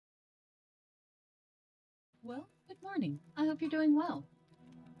Well, good morning. I hope you're doing well.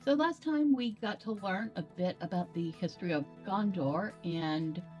 So, last time we got to learn a bit about the history of Gondor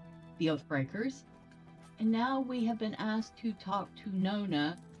and the Oathbreakers, and now we have been asked to talk to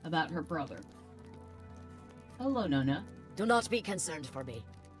Nona about her brother. Hello, Nona. Do not be concerned for me.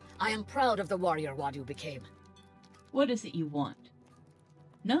 I am proud of the warrior Wadu became. What is it you want?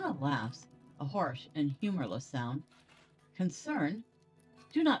 Nona laughs, a harsh and humorless sound. Concern?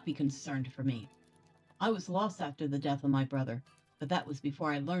 Do not be concerned for me. I was lost after the death of my brother, but that was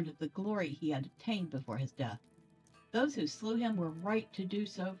before I learned of the glory he had attained before his death. Those who slew him were right to do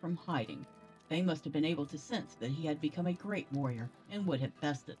so from hiding. They must have been able to sense that he had become a great warrior and would have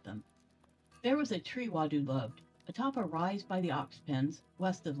bested them. There was a tree Wadu loved, atop a rise by the ox pens,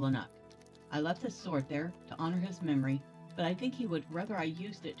 west of Lanuk. I left his sword there to honor his memory, but I think he would rather I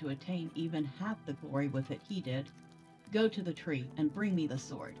used it to attain even half the glory with it he did. Go to the tree and bring me the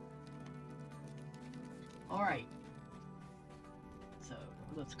sword. All right. So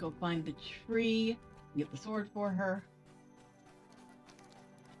let's go find the tree, get the sword for her.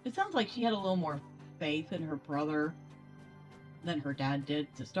 It sounds like she had a little more faith in her brother than her dad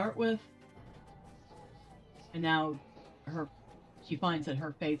did to start with. And now she finds that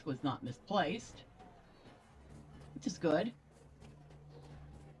her faith was not misplaced, which is good.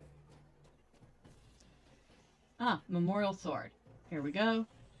 Ah, memorial sword. Here we go.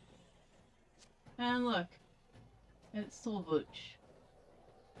 And look, it's Solvuch.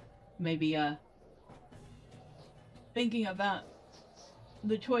 Maybe thinking about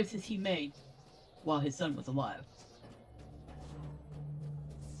the choices he made while his son was alive.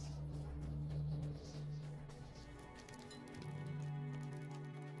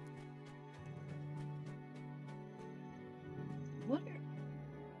 What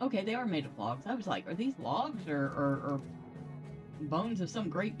are... Okay, they are made of logs. I was like, are these logs or bones of some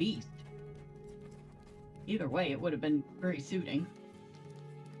great beast? Either way, it would have been very suiting.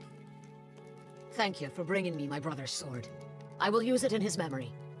 Thank you for bringing me my brother's sword. I will use it in his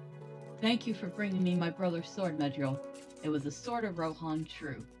memory. Thank you for bringing me my brother's sword, Medriel. It was the sword of Rohan,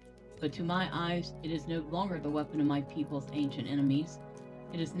 true. But to my eyes, it is no longer the weapon of my people's ancient enemies.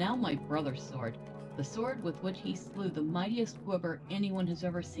 It is now my brother's sword, the sword with which he slew the mightiest wooer anyone has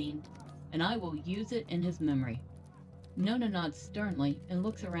ever seen, and I will use it in his memory. Nona nods sternly and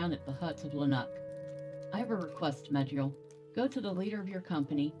looks around at the huts of Lanuk. I have a request, Medriel. Go to the leader of your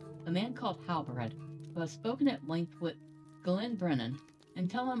company, a man called Halbarad, who has spoken at length with Glenn Brennan, and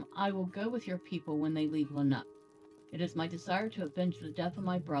tell him I will go with your people when they leave Lanuk. It is my desire to avenge the death of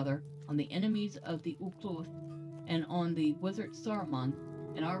my brother on the enemies of the Ukluth and on the wizard Saruman,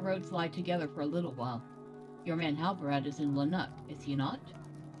 and our roads lie together for a little while. Your man Halbarad is in Lanuk, is he not?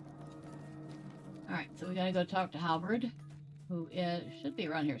 Alright, so we gotta go talk to Halbarad, who should be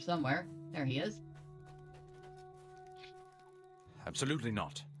around here somewhere. There he is. Absolutely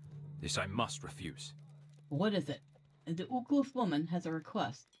not. This I must refuse. What is it? The Ukluth woman has a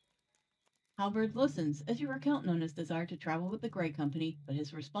request. Halbarad listens as you recount Nona's desire to travel with the Grey Company, but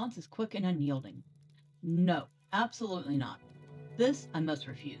his response is quick and unyielding. No, absolutely not. This I must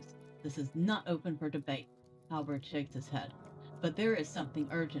refuse. This is not open for debate. Halbarad shakes his head. But there is something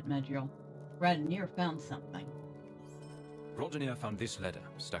urgent, Medriel. Radnir found something. Rodnir found this letter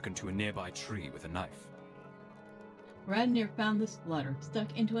stuck into a nearby tree with a knife. Radnir found this letter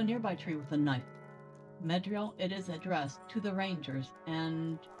stuck into a nearby tree with a knife. Medriel, it is addressed to the Rangers,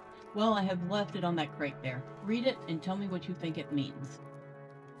 and, well, I have left it on that crate there. Read it and tell me what you think it means.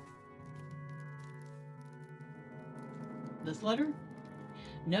 This letter?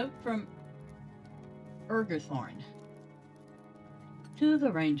 Note from Urgathorn. To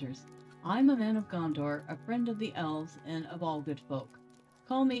the Rangers. I'm a man of Gondor, a friend of the elves, and of all good folk.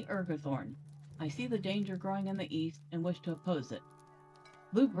 Call me Urgathorn. I see the danger growing in the east and wish to oppose it.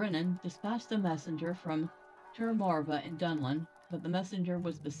 Lou Brennan dispatched a messenger from Tur Morva in Dunlin, but the messenger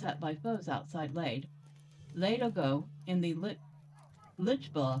was beset by foes outside Lade. Lade ago in the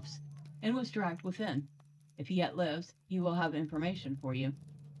Lich Bluffs, and was dragged within. If he yet lives, he will have information for you.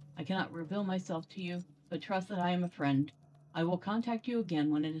 I cannot reveal myself to you, but trust that I am a friend. I will contact you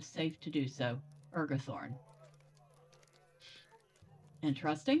again when it is safe to do so. Urgathorn.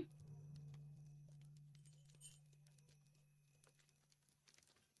 Interesting?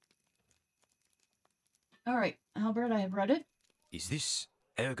 All right, Albert, I have read it. Is this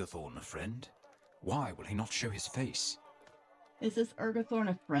Ergathorn a friend? Why will he not show his face? Is this Urgathorn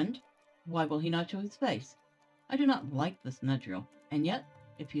a friend? Why will he not show his face? I do not like this Medriel, and yet,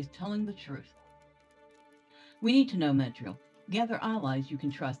 if he is telling the truth. We need to know, Medriel. Gather allies you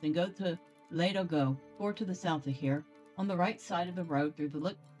can trust and go to Ledo Go, 4 to the south of here, on the right side of the road through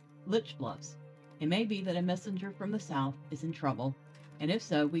the Lich Bluffs. It may be that a messenger from the south is in trouble, and if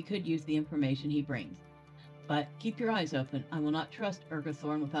so, we could use the information he brings. But keep your eyes open. I will not trust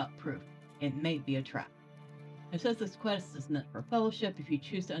Urgathorn without proof. It may be a trap. It says this quest is meant for fellowship. If you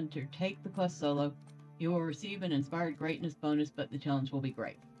choose to undertake the quest solo, you will receive an inspired greatness bonus, but the challenge will be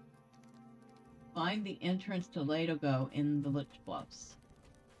great. Find the entrance to Latogo in the Lich Bluffs.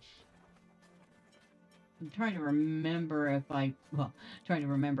 I'm trying to remember if I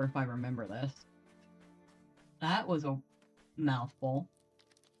remember this. That was a mouthful.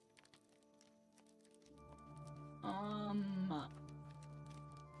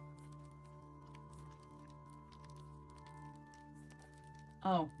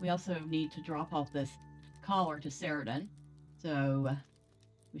 Oh, we also need to drop off this collar to Ceradan. So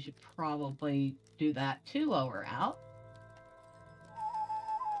we should probably do that too while we're out.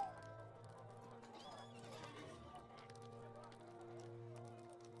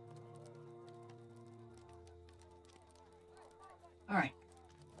 Alright.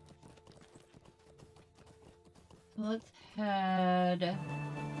 So let's head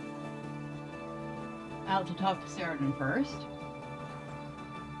out to talk to Ceradan first.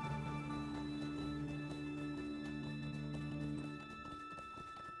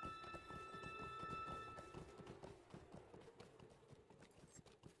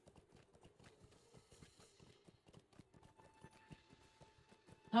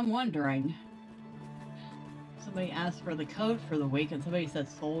 I'm wondering. Somebody asked for the code for the week and somebody said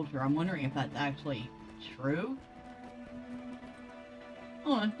soldier. I'm wondering if that's actually true.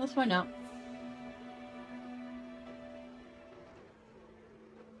 Hold on, let's find out.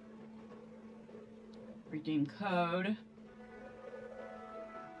 Redeem code.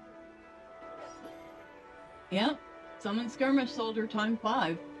 Yep. Summon skirmish soldier time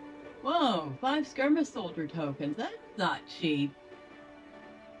 5. Whoa, 5 skirmish soldier tokens. That's not cheap.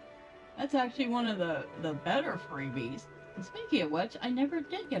 That's actually one of the better freebies. And speaking of which, I never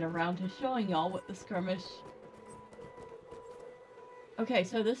did get around to showing y'all what the skirmish... Okay,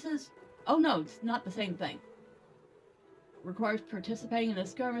 so this is... Oh no, it's not the same thing. Requires participating in a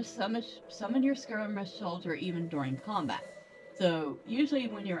skirmish, summon your skirmish soldier even during combat. So, usually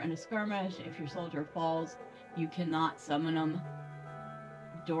when you're in a skirmish, if your soldier falls, you cannot summon them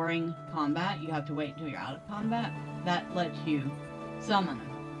during combat. You have to wait until you're out of combat. That lets you summon them.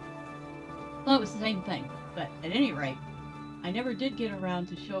 Well, it was the same thing, but at any rate, I never did get around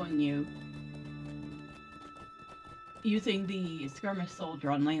to showing you using the skirmish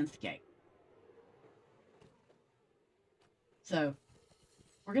soldier on landscape. So,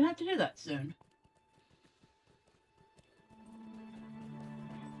 we're gonna have to do that soon.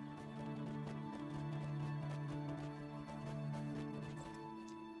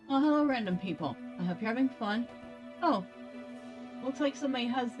 Oh, hello, random people. I hope you're having fun. Oh, looks like somebody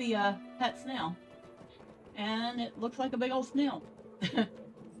has the pet snail. And it looks like a big old snail.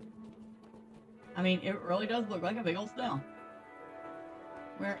 I mean, it really does look like a big old snail.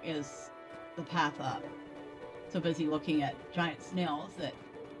 Where is the path up? So busy looking at giant snails that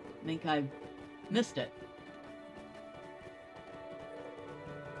I think I've missed it.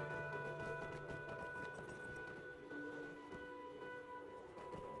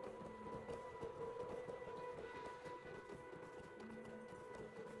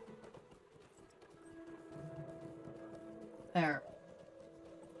 There.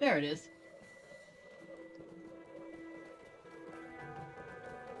 There it is.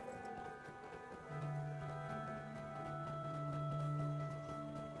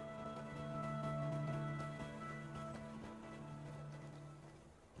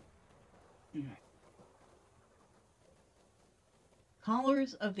 All right.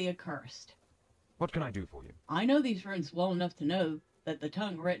 Collars of the Accursed. What can I do for you? I know these runes well enough to know that the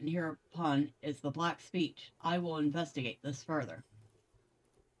tongue written hereupon is the Black Speech. I will investigate this further.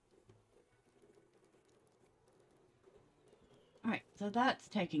 Alright, so that's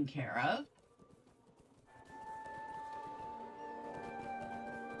taken care of.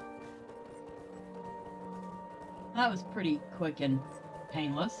 That was pretty quick and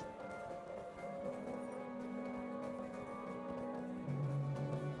painless.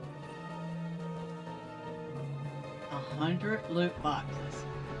 A 100 loot boxes.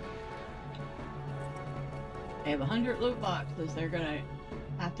 They have 100 loot boxes. They're gonna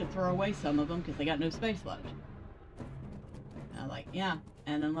have to throw away some of them because they got no space left. I'm like, yeah,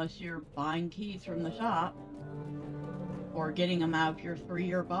 and unless you're buying keys from the shop or getting them out of your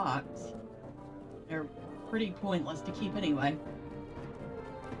 3-year box, they're pretty pointless to keep anyway.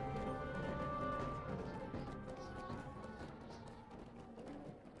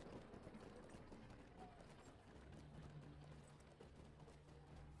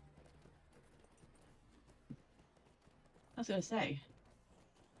 was gonna say,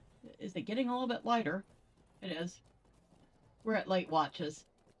 is it getting a little bit lighter? It is. We're at late watches.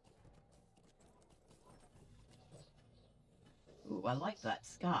 Ooh, I like that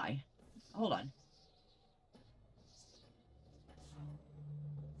sky. Hold on.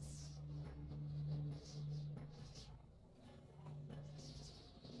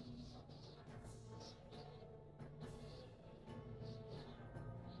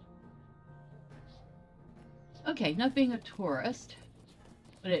 Okay, not being a tourist,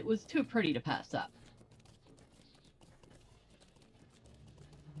 but it was too pretty to pass up.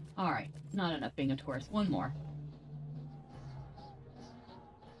 Alright, not enough being a tourist. One more.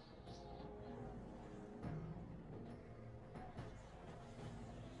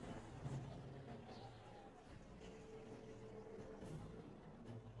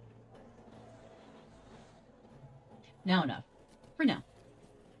 Now enough. For now.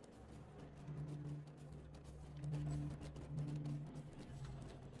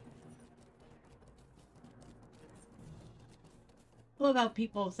 I love how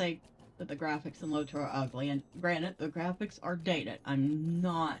people say that the graphics in LOTRO are ugly, and granted, the graphics are dated. I'm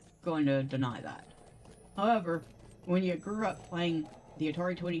not going to deny that. However, when you grew up playing the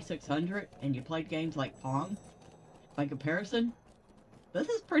Atari 2600 and you played games like Pong, by comparison, this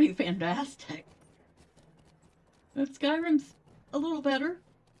is pretty fantastic. But Skyrim's a little better.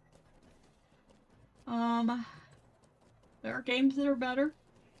 There are games that are better,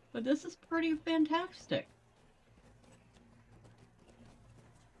 but this is pretty fantastic.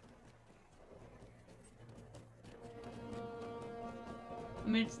 I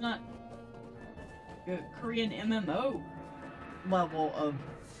mean, it's not a Korean MMO level of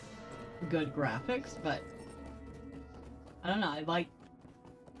good graphics, but I don't know,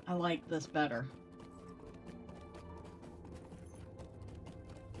 I like this better.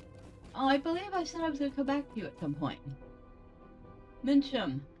 Oh, I believe I said I was going to come back to you at some point.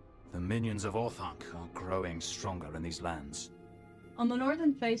 Mincham. The minions of Orthanc are growing stronger in these lands. On the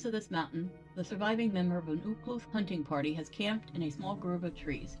northern face of this mountain, the surviving member of an Uklooth hunting party has camped in a small grove of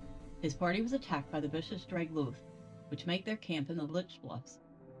trees. His party was attacked by the vicious Dragluth, which make their camp in the Lich Bluffs.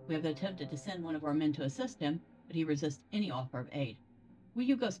 We have attempted to send one of our men to assist him, but he resists any offer of aid. Will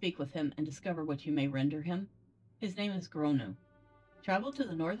you go speak with him and discover what you may render him? His name is Gronu. Travel to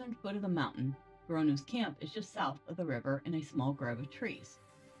the northern foot of the mountain. Gronu's camp is just south of the river in a small grove of trees.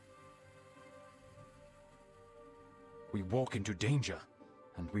 We walk into danger,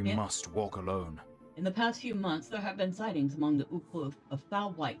 and we must walk alone. In the past few months, there have been sightings among the Uklooth of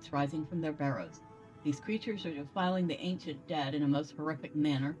foul wights rising from their burrows. These creatures are defiling the ancient dead in a most horrific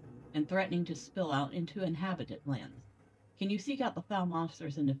manner and threatening to spill out into inhabited lands. Can you seek out the foul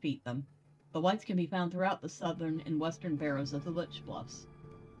monsters and defeat them? The wights can be found throughout the southern and western barrows of the Lich Bluffs.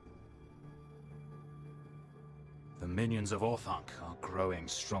 The minions of Orthanc are growing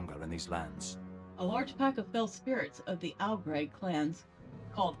stronger in these lands. A large pack of fell spirits of the Algrey clans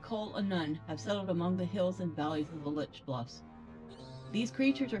called Kol Anun have settled among the hills and valleys of the Lich Bluffs. These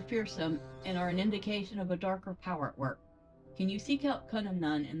creatures are fearsome and are an indication of a darker power at work. Can you seek out Kun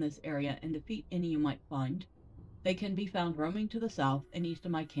Anun in this area and defeat any you might find? They can be found roaming to the south and east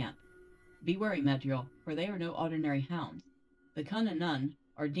of my camp. Be wary, Medriel, for they are no ordinary hounds. The Kun Anun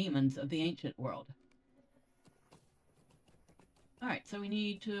are demons of the ancient world. Alright, so we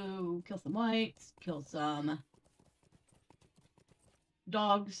need to kill some wights, kill some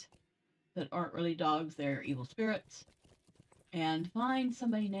dogs that aren't really dogs, they're evil spirits, and find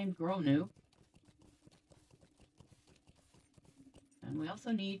somebody named Gronu. And we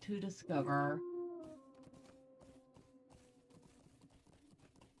also need to discover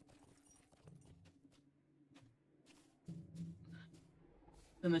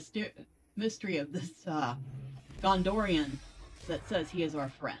the mystery of this Gondorian that says he is our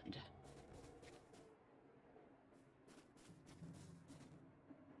friend.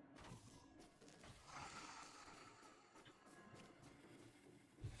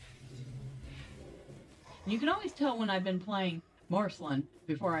 You can always tell when I've been playing Marceline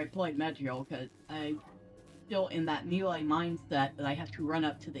before I played Medriel, because I'm still in that melee mindset that I have to run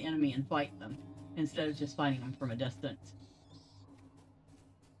up to the enemy and fight them, instead of just fighting them from a distance.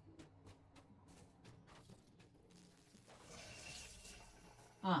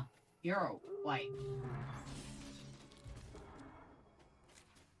 Ah, you're a white.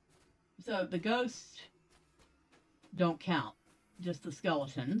 So the ghosts don't count, just the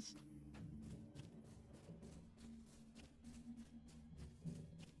skeletons.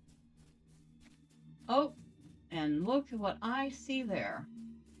 Oh, and look at what I see there.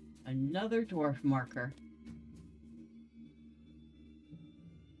 Another dwarf marker.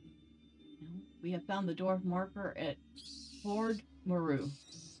 We have found the dwarf marker at Ford Maru.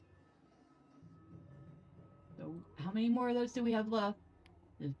 So, how many more of those do we have left?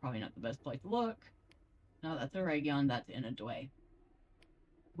 This is probably not the best place to look. No, that's a Rayon. That's in a way.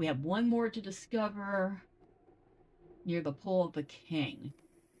 We have one more to discover near the Pool of the King,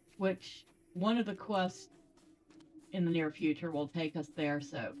 which one of the quests in the near future will take us there,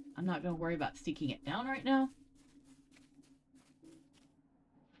 so I'm not going to worry about seeking it down right now.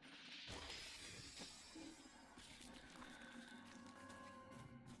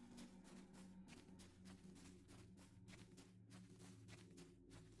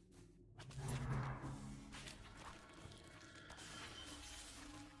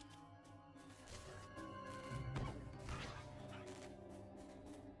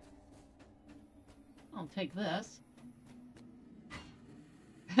 I'll take this.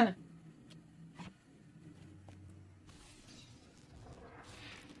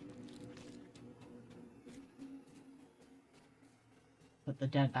 Put the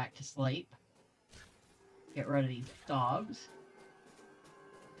dead back to sleep. Get rid of these dogs.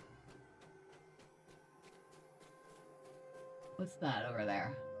 What's that over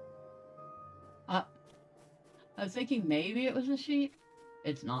there? I was thinking maybe it was a sheep.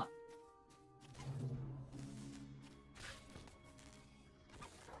 It's not.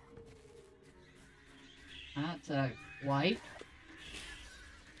 That's a white.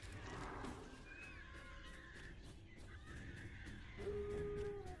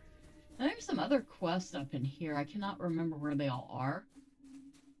 And there's some other quests up in here. I cannot remember where they all are.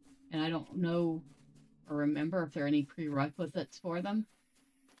 And I don't know or remember if there are any prerequisites for them.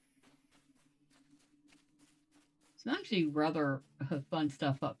 It's actually rather fun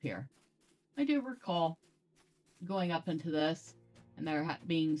stuff up here. I do recall going up into this and there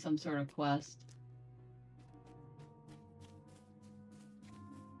being some sort of quest.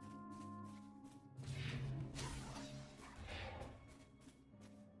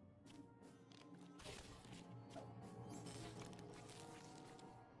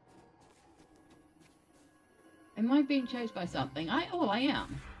 Am I being chased by something? Oh, I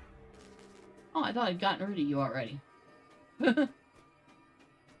am. Oh, I thought I'd gotten rid of you already.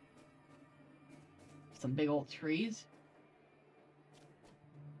 Some big old trees.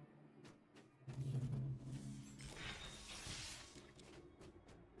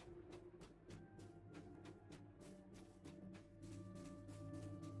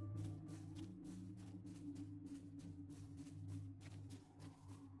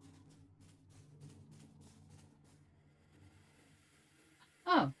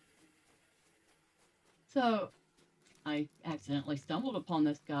 Oh. So, I accidentally stumbled upon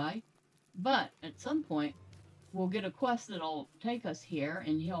this guy, but at some point, we'll get a quest that'll take us here,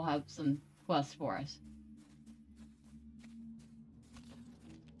 and he'll have some quests for us.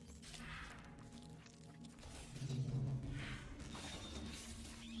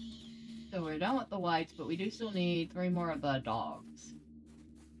 So we're done with the whites, but we do still need 3 more of the dogs.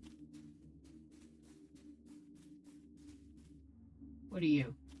 What are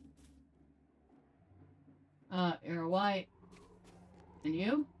you? You're white. And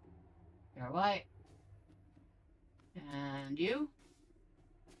you? You're white. And you?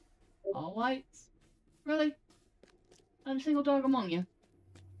 All whites? Really? Not a single dog among you?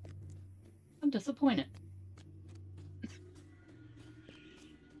 I'm disappointed.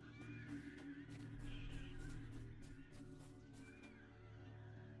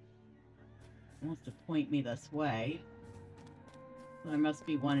 He wants to point me this way. There must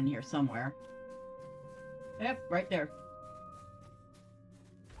be one in here somewhere. Yep, right there.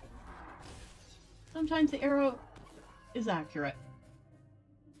 Sometimes the arrow is accurate.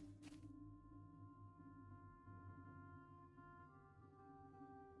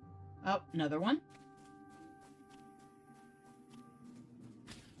 Oh, another one.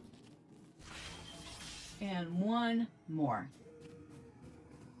 And one more.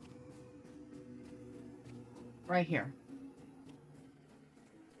 Right here.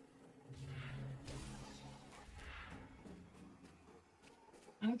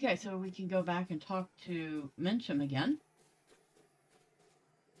 Okay, so we can go back and talk to Mincham again.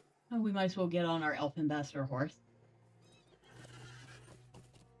 Oh, we might as well get on our elf ambassador horse.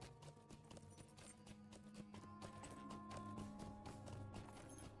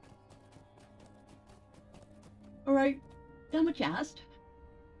 Alright, done what you asked.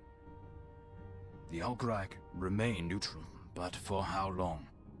 The Algrag remain neutral, but for how long?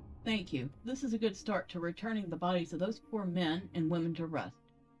 Thank you. This is a good start to returning the bodies of those poor men and women to rest.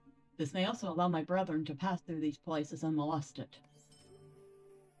 This may also allow my brethren to pass through these places unmolested.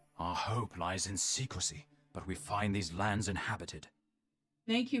 Our hope lies in secrecy, but we find these lands inhabited.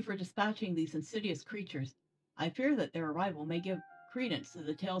 Thank you for dispatching these insidious creatures. I fear that their arrival may give credence to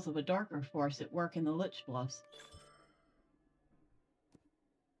the tales of a darker force at work in the Lich Bluffs.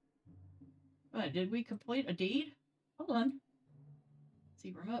 Did we complete a deed? Hold on.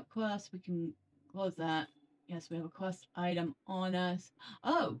 See, remote quest, we can close that. Yes, we have a quest item on us.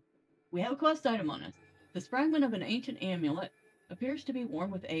 Oh, we have a quest item on us. This fragment of an ancient amulet appears to be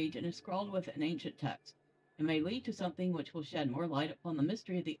worn with age and is scrawled with an ancient text. It may lead to something which will shed more light upon the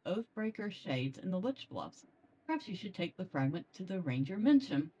mystery of the Oathbreaker shades in the Lich Bluffs. Perhaps you should take the fragment to the Ranger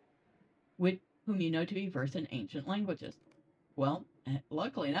Mincham, whom you know to be versed in ancient languages. Well,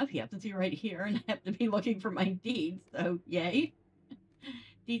 luckily enough, he happens to be right here, and I have to be looking for my deed, so yay.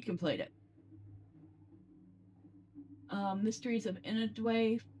 Deed completed. Mysteries of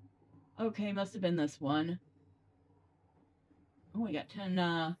Inadway. Okay, must have been this one. Oh, we got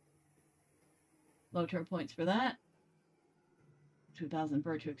 10 LOTRO points for that. 2,000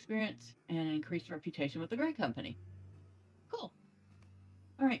 virtue experience, and an increased reputation with the Grey Company. Cool.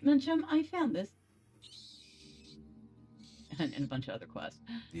 Alright, Mincham, I found this. And a bunch of other quests.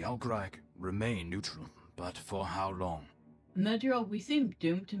 The Algrag remain neutral, but for how long? Medriel, we seem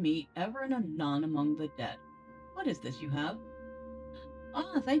doomed to meet ever and anon among the dead. What is this you have?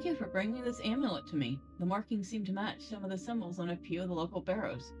 Ah, thank you for bringing this amulet to me. The markings seem to match some of the symbols on a few of the local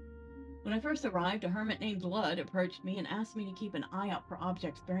barrows. When I first arrived, a hermit named Lud approached me and asked me to keep an eye out for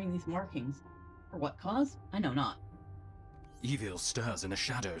objects bearing these markings. For what cause? I know not. Evil stirs in the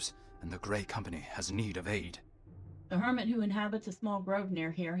shadows, and the Grey Company has need of aid. The hermit who inhabits a small grove near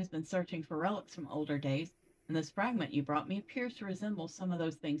here has been searching for relics from older days, and this fragment you brought me appears to resemble some of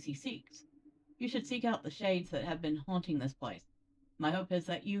those things he seeks. You should seek out the shades that have been haunting this place. My hope is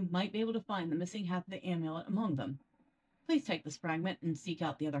that you might be able to find the missing half of the amulet among them. Please take this fragment and seek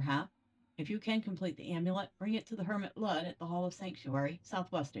out the other half. If you can complete the amulet, bring it to the hermit Lud at the Hall of Sanctuary,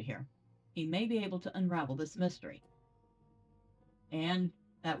 southwest of here. He may be able to unravel this mystery. And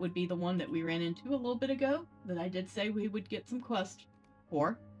that would be the one that we ran into a little bit ago, that I did say we would get some quest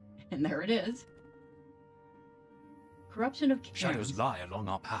for. And there it is. Corruption of Cairns. Shadows lie along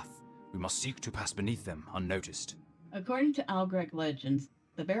our path. We must seek to pass beneath them unnoticed. According to Algreg legends,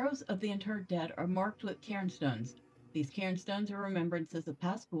 the barrows of the interred dead are marked with cairnstones. These cairnstones are remembrances of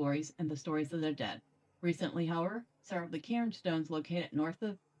past glories and the stories of their dead. Recently, however, several of the cairnstones located north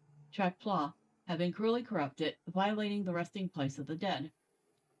of Tracpla have been cruelly corrupted, violating the resting place of the dead.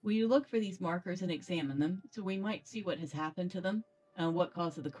 Will you look for these markers and examine them, so we might see what has happened to them and what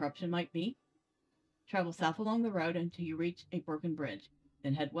cause of the corruption might be? Travel south along the road until you reach a broken bridge,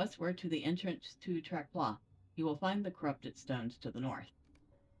 then head westward to the entrance to Tracpla. You will find the corrupted stones to the north.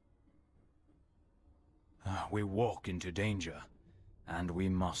 We walk into danger, and we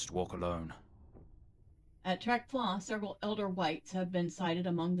must walk alone. At Tracpla, several elder wights have been sighted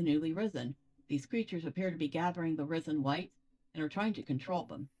among the newly risen. These creatures appear to be gathering the risen wights and are trying to control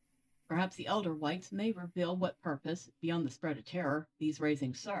them. Perhaps the elder wights may reveal what purpose, beyond the spread of terror, these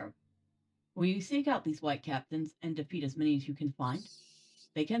raisings serve. Will you seek out these white captains and defeat as many as you can find?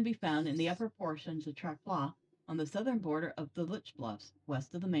 They can be found in the upper portions of Tracpla on the southern border of the Lich Bluffs,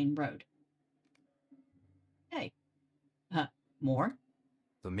 west of the main road. Hey. More?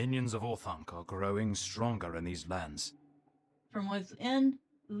 The minions of Orthanc are growing stronger in these lands. From within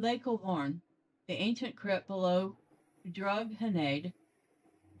Lake Olorn, the ancient crypt below Drughaniad,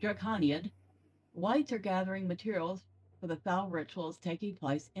 whites are gathering materials for the foul rituals taking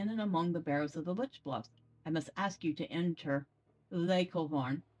place in and among the barrows of the Lich Bluffs. I must ask you to enter Lake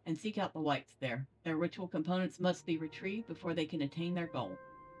Olorn and seek out the whites there. Their ritual components must be retrieved before they can attain their goal.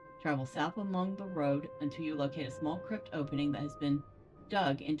 Travel south along the road until you locate a small crypt opening that has been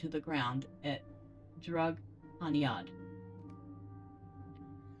dug into the ground at Drughaniad.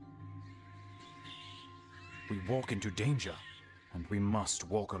 We walk into danger, and we must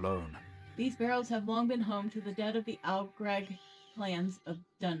walk alone. These barrows have long been home to the dead of the Algreg clans of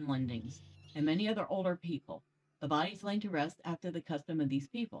Dunlendings and many other older people. The bodies laid to rest after the custom of these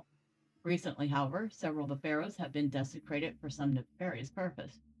people. Recently, however, several of the barrows have been desecrated for some nefarious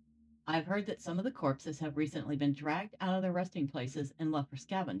purpose. I have heard that some of the corpses have recently been dragged out of their resting places and left for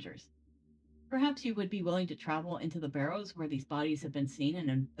scavengers. Perhaps you would be willing to travel into the barrows where these bodies have been seen and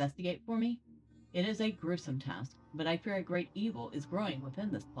investigate for me? It is a gruesome task, but I fear a great evil is growing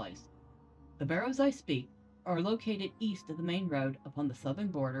within this place. The barrows I speak are located east of the main road upon the southern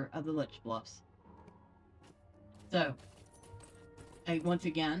border of the Lich Bluffs. So, once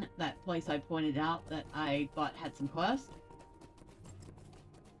again, that place I pointed out that I thought had some quest.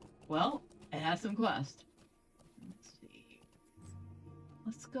 Well, it has some quest. Let's see.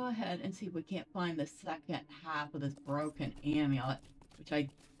 Let's go ahead and see if we can't find the second half of this broken amulet, which I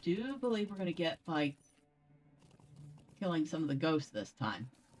do believe we're going to get by killing some of the ghosts this time.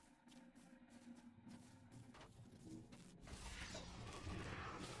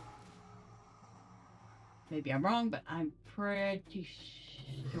 Maybe I'm wrong, but I'm pretty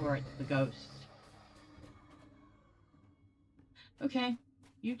sure it's the ghost. Okay,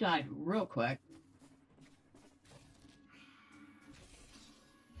 you died real quick.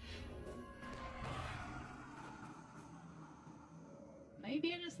 Maybe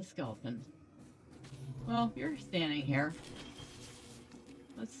it is the skeleton. Well, you're standing here.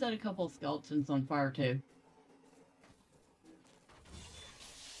 Let's set a couple of skeletons on fire too.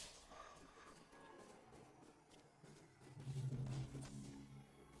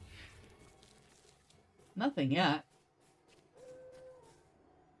 Nothing yet.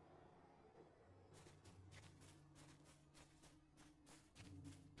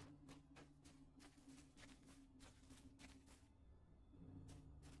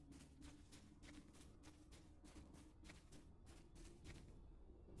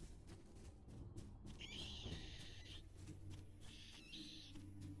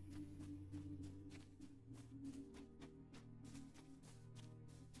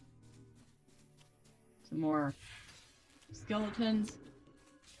 Some more skeletons.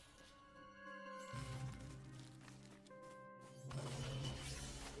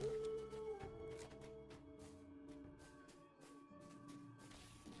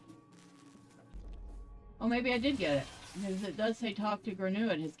 Oh, maybe I did get it. Because it does say talk to Granu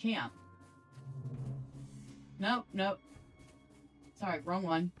at his camp. Nope, nope. Sorry, wrong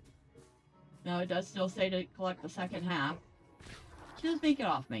one. No, it does still say to collect the second half. Just make it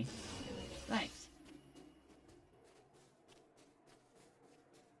off me. Thanks.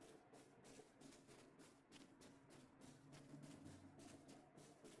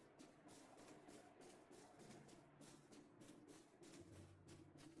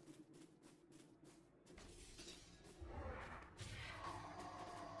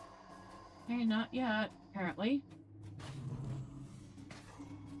 Okay, not yet, apparently.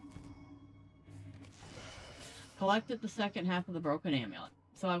 Collected the second half of the broken amulet.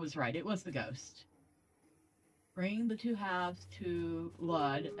 So I was right, it was the ghost. Bring the two halves to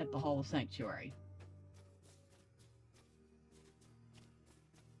Lud at the Hall of Sanctuary.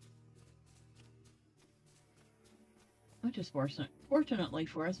 Which is fortunately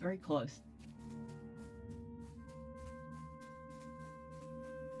for us, very close.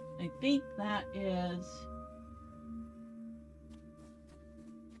 I think that is...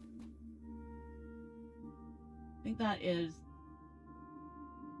 I think that is...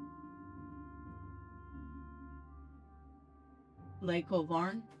 Lake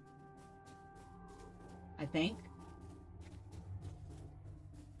Varn. I think.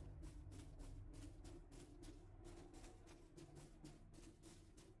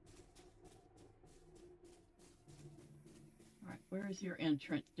 Alright, where is your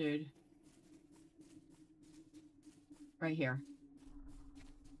entrance, dude? Right here.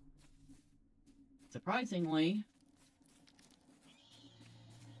 Surprisingly,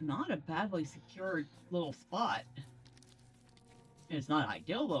 not a badly secured little spot. It's not an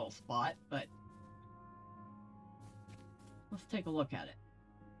ideal little spot, but let's take a look at it.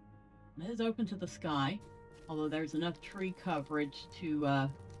 It is open to the sky, although there's enough tree coverage to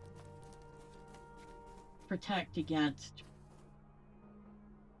protect against,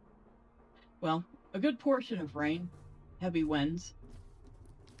 well, a good portion of rain, heavy winds.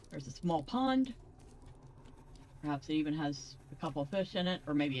 There's a small pond. Perhaps it even has a couple fish in it,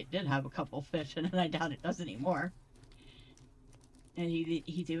 or maybe it did have a couple fish in it. I doubt it does anymore. And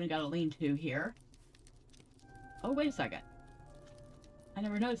he's even got a lean-to here. Oh, wait a second. I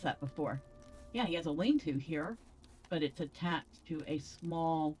never noticed that before. Yeah, he has a lean-to here, but it's attached to a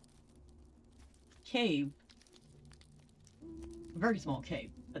small cave. A very small cave,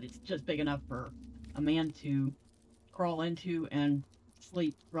 but it's just big enough for a man to crawl into and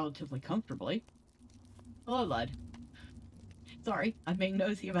sleep relatively comfortably. Hello, Lud. Sorry, I'm being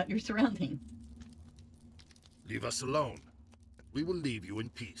nosy about your surroundings. Leave us alone. We will leave you in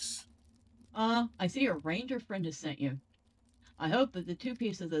peace. I see your ranger friend has sent you. I hope that the two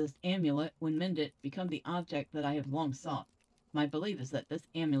pieces of this amulet, when mended, become the object that I have long sought. My belief is that this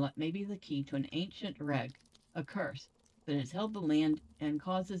amulet may be the key to an ancient reg, a curse, that has held the land and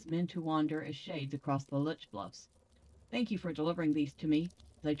causes men to wander as shades across the Lich Bluffs. Thank you for delivering these to me,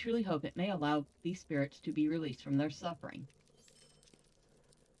 as I truly hope it may allow these spirits to be released from their suffering.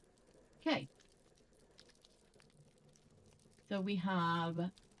 Okay. So we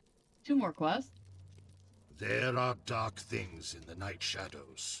have 2 more quests. There are dark things in the night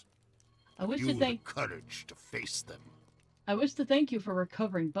shadows. I wish You to thank the courage to face them. I wish to thank you for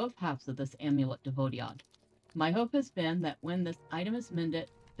recovering both halves of this amulet, Devodiad. My hope has been that when this item is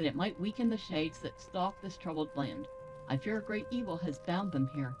mended, that it might weaken the shades that stalk this troubled land. I fear a great evil has bound them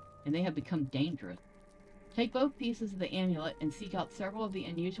here, and they have become dangerous. Take both pieces of the amulet and seek out several of the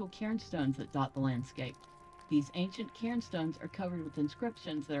unusual cairnstones that dot the landscape. These ancient cairnstones are covered with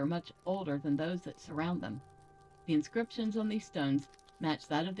inscriptions that are much older than those that surround them. The inscriptions on these stones match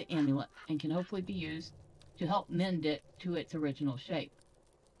that of the amulet and can hopefully be used to help mend it to its original shape.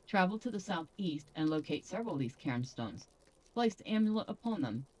 Travel to the southeast and locate several of these cairnstones. Place the amulet upon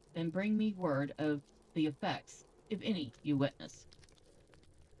them, then bring me word of the effects, if any, you witness.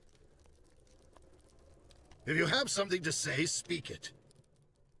 If you have something to say, speak it.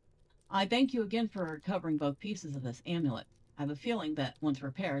 I thank you again for recovering both pieces of this amulet. I have a feeling that, once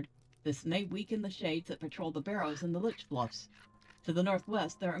repaired, this may weaken the shades that patrol the barrows in the Lich Bluffs. To the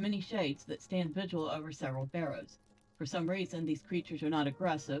northwest, there are many shades that stand vigil over several barrows. For some reason, these creatures are not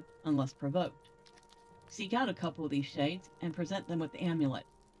aggressive unless provoked. Seek out a couple of these shades and present them with the amulet.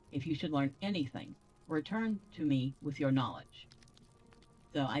 If you should learn anything, return to me with your knowledge.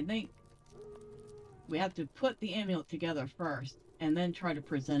 So I think we have to put the amulet together first and then try to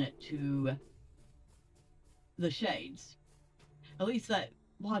present it to the shades. At least that,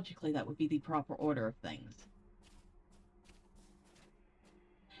 logically, that would be the proper order of things.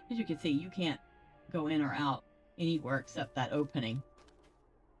 As you can see, you can't go in or out anywhere except that opening.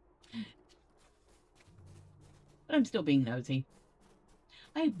 But I'm still being nosy.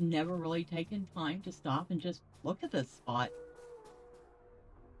 I have never really taken time to stop and just look at this spot.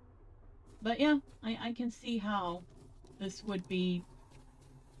 But yeah, I can see how this would be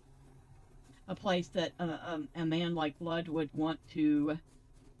a place that a man like Blood would want to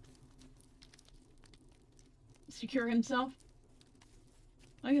secure himself.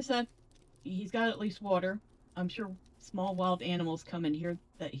 Like I said, he's got at least water. I'm sure small wild animals come in here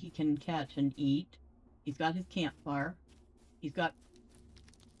that he can catch and eat. He's got his campfire. He's got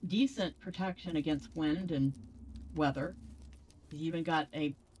decent protection against wind and weather. He's even got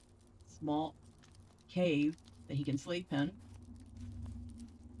a small cave that he can sleep in.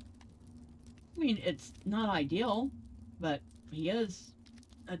 I mean, it's not ideal, but he is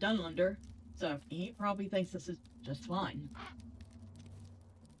a Dunlander, so he probably thinks this is just fine.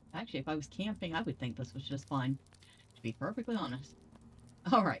 Actually, if I was camping, I would think this was just fine, to be perfectly honest.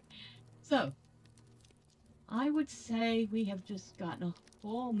 Alright, so I would say we have just gotten a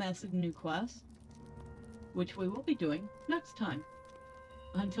full mess of new quests, which we will be doing next time.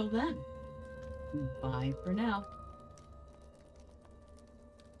 Until then, bye for now.